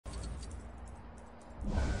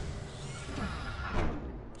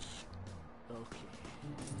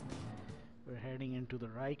into the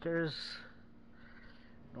Rikers.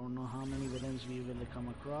 Don't know how many villains we will come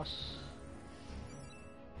across.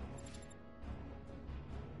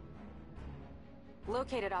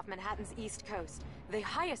 Located off Manhattan's East Coast, the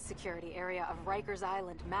highest security area of Rikers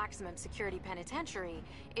Island Maximum Security Penitentiary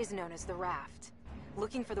is known as the Raft.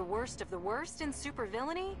 Looking for the worst of the worst in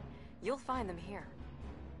supervillainy? You'll find them here.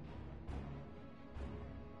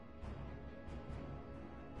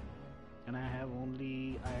 And I have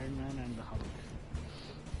only Iron Man and the Hulk.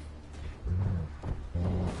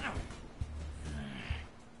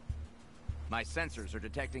 My sensors are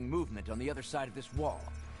detecting movement on the other side of this wall.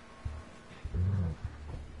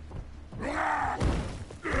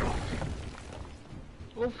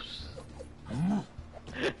 Oops.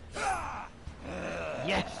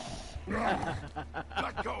 Yes!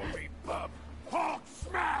 Let go of me, bub! Hulk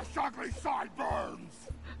smash ugly sideburns!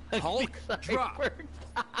 Hulk, drop!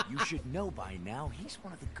 You should know by now he's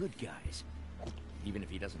one of the good guys. Even if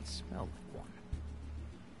he doesn't smell like one.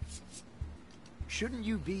 Shouldn't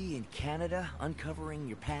you be in Canada uncovering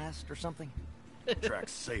your past or something? Track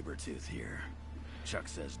Sabretooth here. Chuck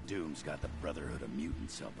says Doom's got the Brotherhood of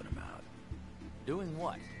Mutants helping him out. Doing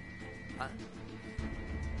what? Huh?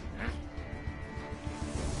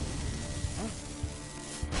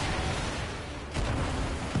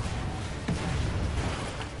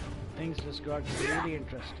 Things just got really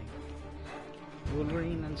interesting.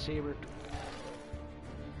 Wolverine and Sabretooth.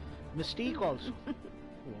 Mystique also.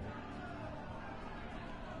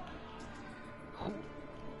 Who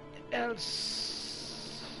else?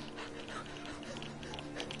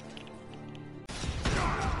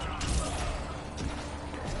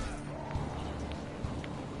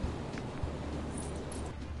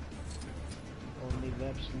 Only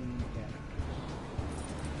web-slinging characters.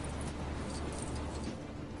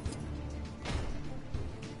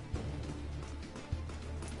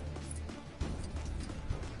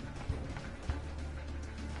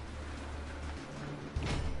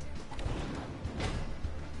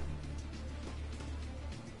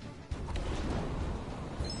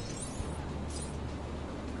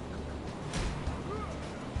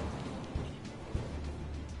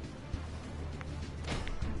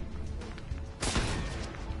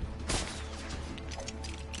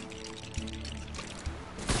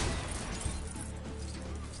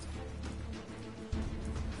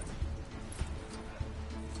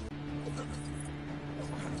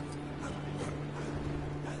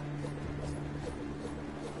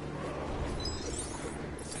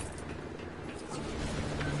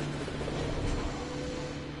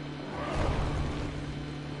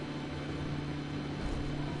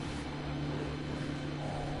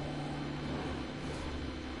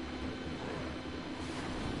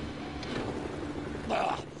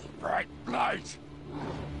 Bright light!